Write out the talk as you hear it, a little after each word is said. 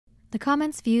The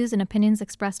comments, views, and opinions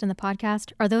expressed in the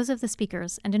podcast are those of the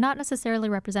speakers and do not necessarily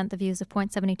represent the views of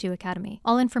Point72 Academy.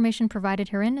 All information provided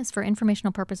herein is for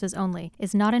informational purposes only,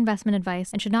 is not investment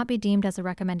advice, and should not be deemed as a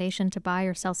recommendation to buy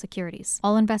or sell securities.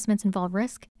 All investments involve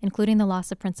risk, including the loss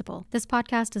of principal. This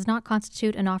podcast does not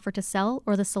constitute an offer to sell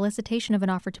or the solicitation of an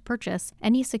offer to purchase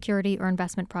any security or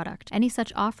investment product. Any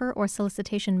such offer or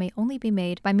solicitation may only be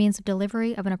made by means of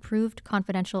delivery of an approved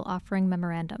confidential offering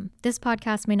memorandum. This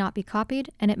podcast may not be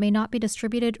copied, and it may not be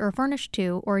distributed or furnished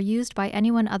to or used by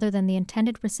anyone other than the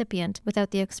intended recipient without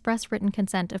the express written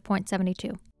consent of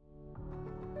Point72.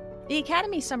 The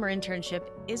Academy Summer Internship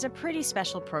is a pretty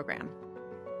special program.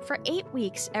 For 8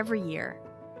 weeks every year,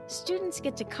 students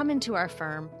get to come into our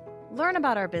firm, learn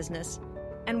about our business,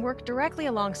 and work directly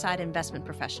alongside investment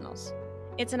professionals.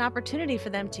 It's an opportunity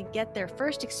for them to get their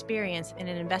first experience in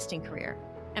an investing career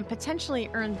and potentially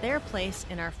earn their place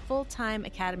in our full-time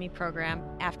Academy program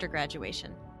after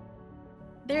graduation.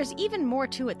 There's even more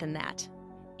to it than that.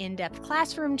 In-depth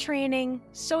classroom training,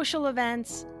 social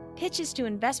events, pitches to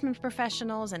investment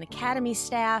professionals and Academy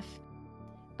staff.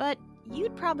 But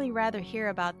you'd probably rather hear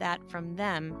about that from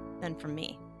them than from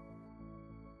me.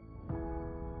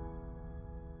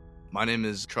 My name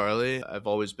is Charlie. I've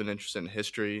always been interested in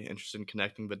history, interested in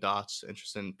connecting the dots,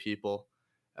 interested in people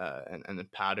and the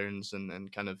patterns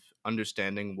and kind of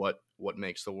understanding what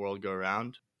makes the world go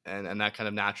around. And that kind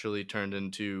of naturally turned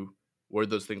into where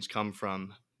those things come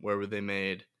from, where were they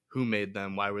made, who made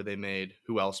them, why were they made,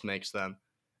 who else makes them.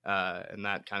 And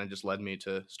that kind of just led me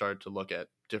to start to look at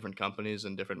different companies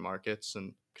and different markets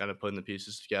and kind of putting the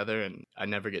pieces together, and I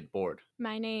never get bored.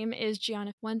 My name is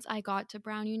Gianna. Once I got to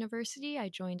Brown University, I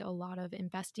joined a lot of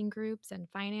investing groups and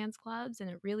finance clubs, and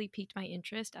it really piqued my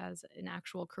interest as an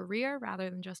actual career rather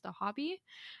than just a hobby.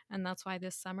 And that's why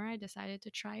this summer I decided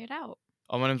to try it out.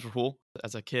 My name's Rahul.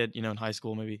 As a kid, in high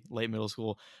school, maybe late middle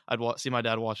school, I'd see my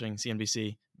dad watching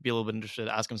CNBC, be a little bit interested,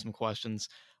 ask him some questions.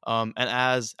 And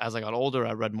as I got older,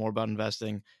 I read more about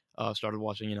investing, started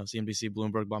watching, CNBC,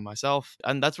 Bloomberg by myself.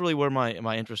 And that's really where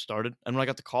my interest started. And when I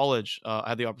got to college, I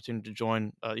had the opportunity to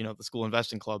join, the school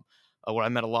investing club, where I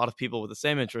met a lot of people with the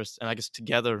same interests. And I guess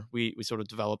together we sort of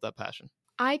developed that passion.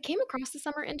 I came across the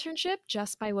summer internship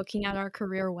just by looking at our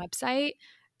career website.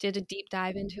 Did a deep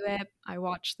dive into it. I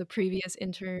watched the previous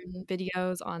intern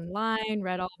videos online,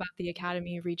 read all about the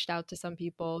Academy, reached out to some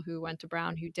people who went to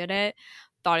Brown who did it,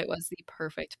 thought it was the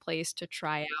perfect place to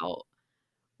try out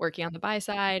working on the buy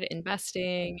side,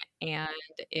 investing, and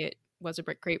it was a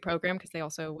great program because they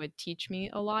also would teach me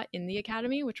a lot in the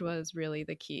Academy, which was really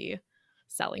the key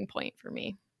selling point for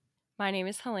me. My name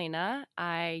is Helena.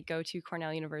 I go to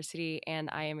Cornell University and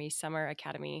I am a summer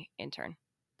Academy intern.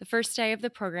 The first day of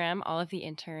the program, all of the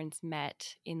interns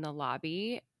met in the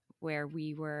lobby where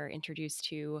we were introduced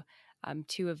to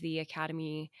two of the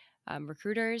Academy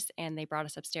recruiters, and they brought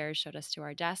us upstairs, showed us to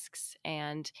our desks,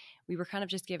 and we were kind of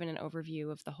just given an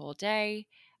overview of the whole day,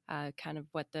 kind of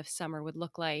what the summer would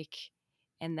look like,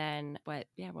 and then what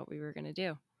we were going to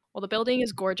do. Well, the building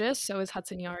is gorgeous, so is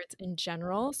Hudson Yards in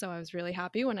general, so I was really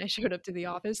happy when I showed up to the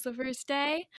office the first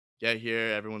day. Get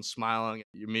here, everyone's smiling,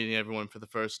 you're meeting everyone for the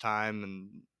first time, and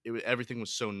everything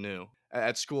was so new.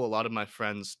 At school, a lot of my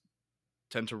friends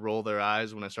tend to roll their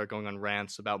eyes when I start going on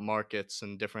rants about markets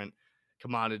and different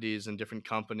commodities and different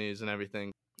companies and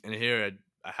everything. And here,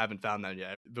 I haven't found that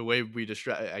yet. The way we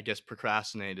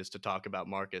procrastinate is to talk about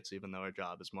markets, even though our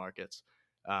job is markets.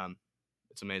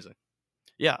 It's amazing.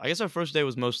 Yeah, I guess our first day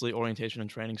was mostly orientation and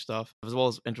training stuff, as well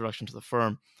as introduction to the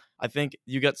firm. I think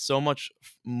you get so much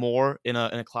more in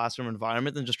a classroom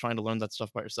environment than just trying to learn that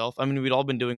stuff by yourself. I mean, we'd all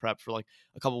been doing prep for like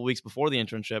a couple of weeks before the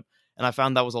internship, and I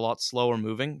found that was a lot slower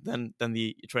moving than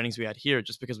the trainings we had here,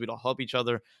 just because we'd all help each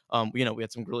other. We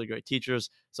had some really great teachers,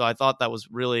 so I thought that was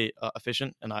really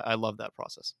efficient, and I love that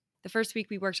process. The first week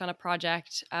we worked on a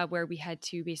project where we had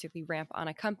to basically ramp on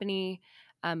a company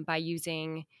by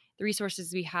using the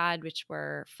resources we had, which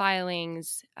were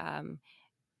filings,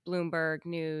 Bloomberg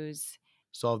News.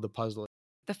 Solve the puzzle.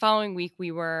 The following week,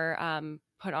 we were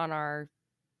put on our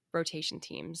rotation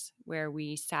teams where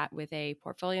we sat with a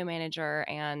portfolio manager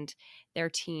and their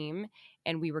team,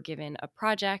 and we were given a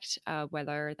project,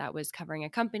 whether that was covering a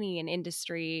company, an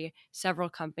industry, several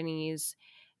companies,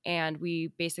 and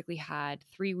we basically had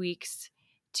 3 weeks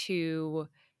to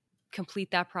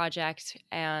complete that project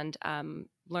and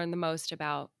learn the most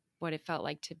about what it felt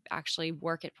like to actually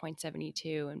work at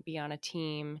Point72 and be on a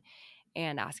team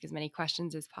and ask as many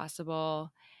questions as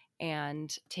possible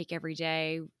and take every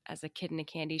day as a kid in a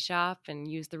candy shop and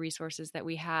use the resources that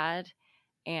we had.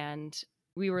 And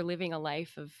we were living a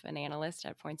life of an analyst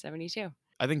at Point72.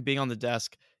 I think being on the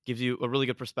desk gives you a really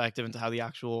good perspective into how the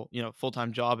actual,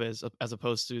 full-time job is, as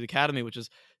opposed to the academy, which is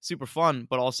super fun,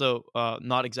 but also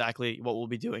not exactly what we'll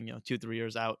be doing, 2-3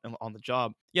 years out on the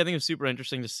job. Yeah, I think it's super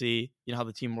interesting to see, how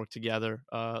the team work together,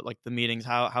 like the meetings,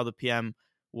 how the PM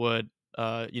would,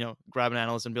 grab an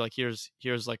analyst and be like, here's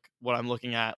like what I'm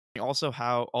looking at. Also,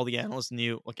 how all the analysts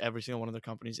knew like every single one of their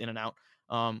companies in and out.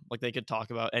 Like they could talk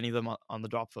about any of them on the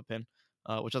drop of a pin,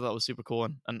 which I thought was super cool,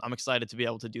 and I'm excited to be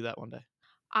able to do that one day.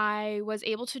 I was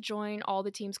able to join all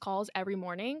the team's calls every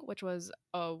morning, which was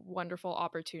a wonderful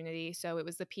opportunity. So it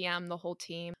was the PM, the whole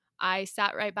team. I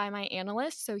sat right by my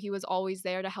analyst, so he was always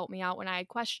there to help me out when I had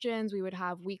questions. We would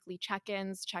have weekly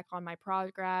check-ins, check on my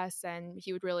progress, and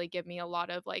he would really give me a lot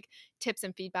of like tips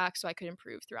and feedback so I could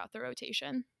improve throughout the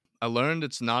rotation. I learned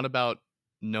it's not about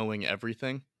knowing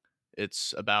everything.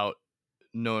 It's about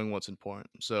knowing what's important.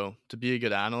 So to be a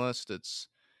good analyst, it's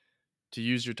to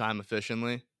use your time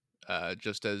efficiently,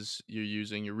 just as you're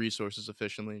using your resources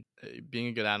efficiently. Being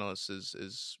a good analyst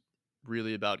is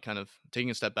really about kind of taking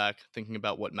a step back, thinking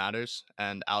about what matters,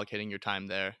 and allocating your time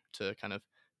there to kind of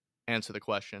answer the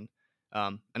question,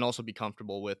 and also be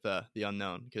comfortable with the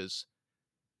unknown, because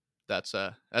that's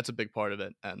a big part of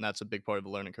it, and that's a big part of the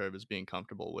learning curve, is being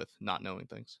comfortable with not knowing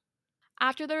things.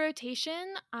 After the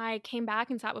rotation, I came back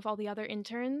and sat with all the other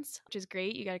interns, which is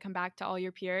great. You got to come back to all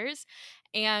your peers.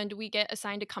 And we get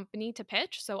assigned a company to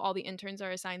pitch. So all the interns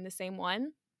are assigned the same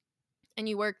one. And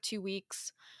you work 2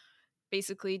 weeks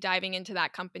basically diving into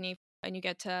that company. And you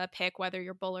get to pick whether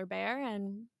you're bull or bear.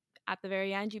 And at the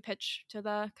very end, you pitch to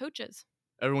the coaches.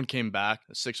 Everyone came back,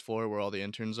 the sixth floor where all the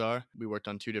interns are. We worked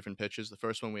on 2 different pitches. The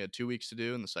first one we had 2 weeks to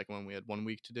do, and the second one we had 1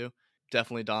 week to do.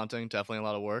 Definitely daunting, definitely a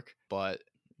lot of work, but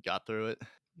got through it,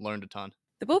 learned a ton.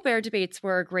 The bull bear debates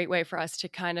were a great way for us to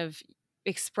kind of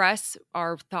express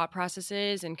our thought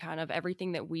processes and kind of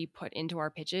everything that we put into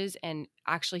our pitches and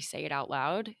actually say it out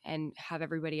loud and have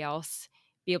everybody else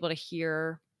be able to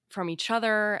hear from each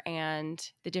other and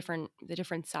the different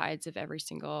sides of every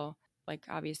single like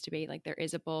obvious debate. Like there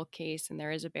is a bull case and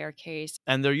there is a bear case.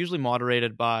 And they're usually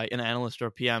moderated by an analyst or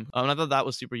a PM. And I thought that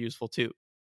was super useful too.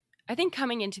 I think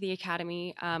coming into the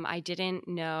academy, I didn't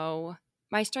know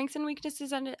my strengths and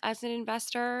weaknesses as an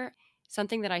investor.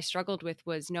 Something that I struggled with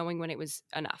was knowing when it was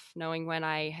enough, knowing when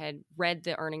I had read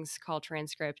the earnings call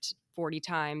transcript 40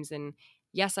 times. And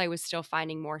yes, I was still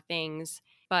finding more things,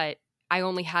 but I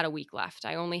only had a week left.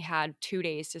 I only had 2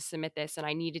 days to submit this, and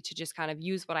I needed to just kind of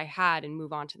use what I had and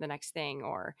move on to the next thing,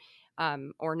 or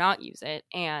not use it.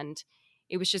 And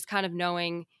it was just kind of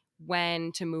knowing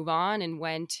when to move on and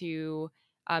when to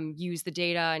use the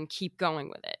data and keep going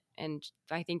with it. And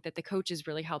I think that the coaches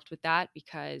really helped with that,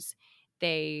 because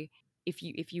if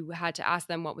you had to ask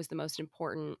them what was the most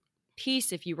important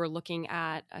piece, if you were looking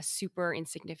at a super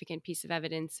insignificant piece of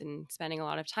evidence and spending a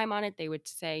lot of time on it, they would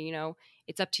say,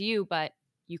 it's up to you, but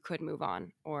you could move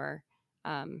on, or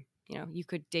you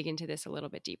could dig into this a little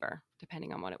bit deeper,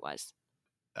 depending on what it was.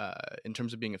 In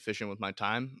terms of being efficient with my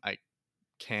time, I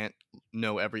can't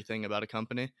know everything about a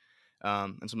company.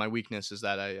 And so my weakness is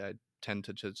that I tend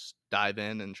to just dive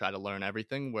in and try to learn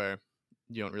everything, where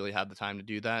you don't really have the time to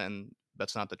do that. And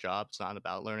that's not the job. It's not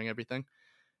about learning everything.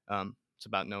 It's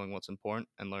about knowing what's important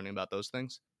and learning about those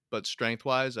things. But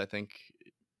strength-wise, I think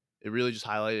it really just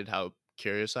highlighted how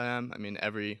curious I am. I mean,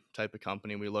 every type of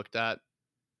company we looked at,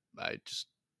 I just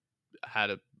had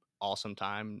an awesome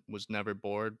time, was never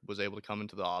bored, was able to come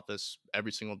into the office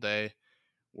every single day,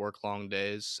 work long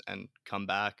days, and come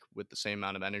back with the same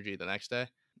amount of energy the next day.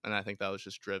 And I think that was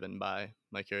just driven by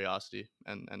my curiosity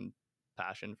and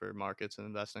passion for markets and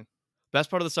investing. Best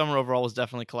part of the summer overall was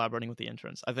definitely collaborating with the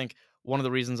interns. I think one of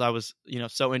the reasons I was,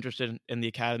 so interested in the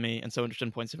academy and so interested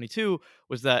in Point72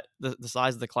 was that the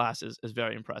size of the class is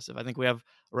very impressive. I think we have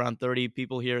around 30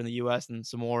 people here in the US and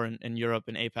some more in Europe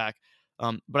and APAC.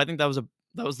 But I think that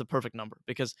was the perfect number,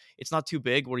 because it's not too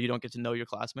big where you don't get to know your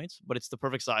classmates, but it's the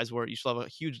perfect size where you still have a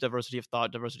huge diversity of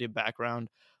thought, diversity of background,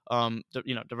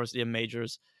 diversity of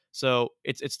majors. So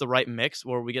it's the right mix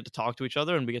where we get to talk to each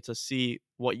other and we get to see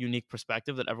what unique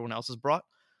perspective that everyone else has brought.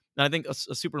 And I think a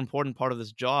super important part of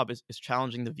this job is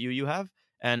challenging the view you have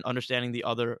and understanding the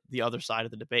other side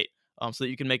of the debate, so that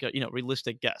you can make a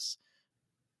realistic guess.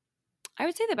 I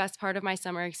would say the best part of my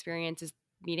summer experience is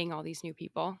meeting all these new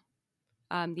people.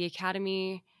 The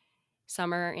Academy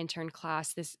summer intern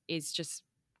class, this is just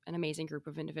an amazing group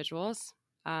of individuals.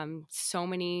 So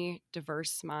many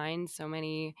diverse minds, so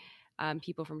many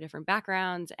people from different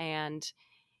backgrounds. And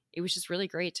it was just really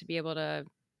great to be able to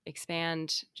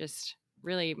expand just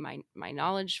really my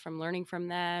knowledge from learning from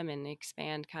them, and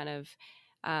expand kind of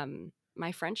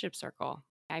my friendship circle.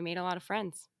 I made a lot of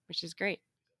friends, which is great.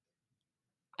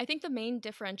 I think the main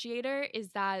differentiator is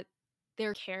that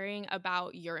they're caring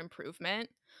about your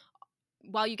improvement.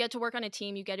 While you get to work on a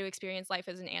team, you get to experience life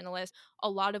as an analyst. A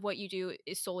lot of what you do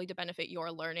is solely to benefit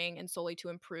your learning and solely to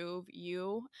improve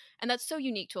you. And that's so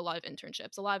unique to a lot of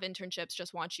internships. A lot of internships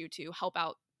just want you to help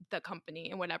out the company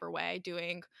in whatever way,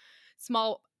 doing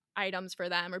small items for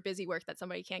them or busy work that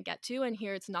somebody can't get to. And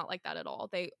here it's not like that at all.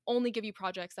 They only give you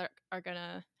projects that are going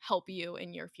to help you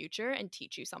in your future and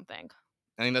teach you something.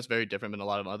 I think that's very different than a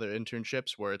lot of other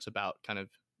internships where it's about kind of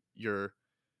your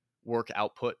work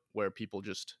output, where people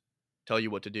just tell you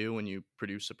what to do when you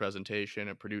produce a presentation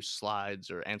or produce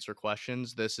slides or answer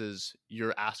questions. This is,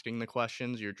 you're asking the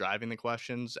questions, you're driving the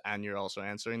questions, and you're also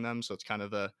answering them. So it's kind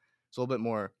of it's a little bit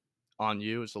more on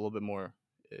you. It's a little bit more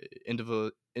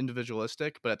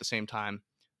individualistic, but at the same time,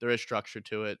 there is structure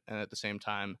to it. And at the same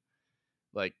time,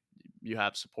 like, you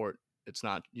have support.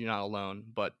 You're not alone,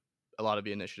 but a lot of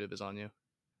the initiative is on you.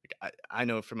 I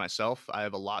know for myself, I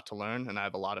have a lot to learn and I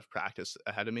have a lot of practice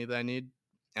ahead of me that I need.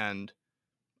 And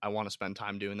I want to spend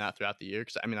time doing that throughout the year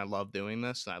because I love doing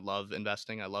this and I love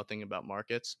investing. I love thinking about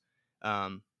markets.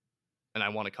 And I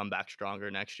want to come back stronger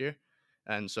next year.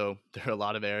 And so there are a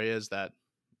lot of areas that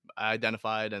I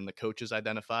identified and the coaches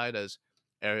identified as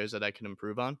areas that I can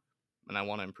improve on. And I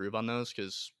want to improve on those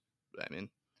because,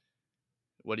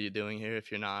 what are you doing here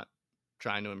if you're not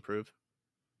trying to improve?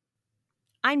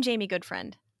 I'm Jamie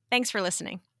Goodfriend. Thanks for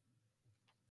listening.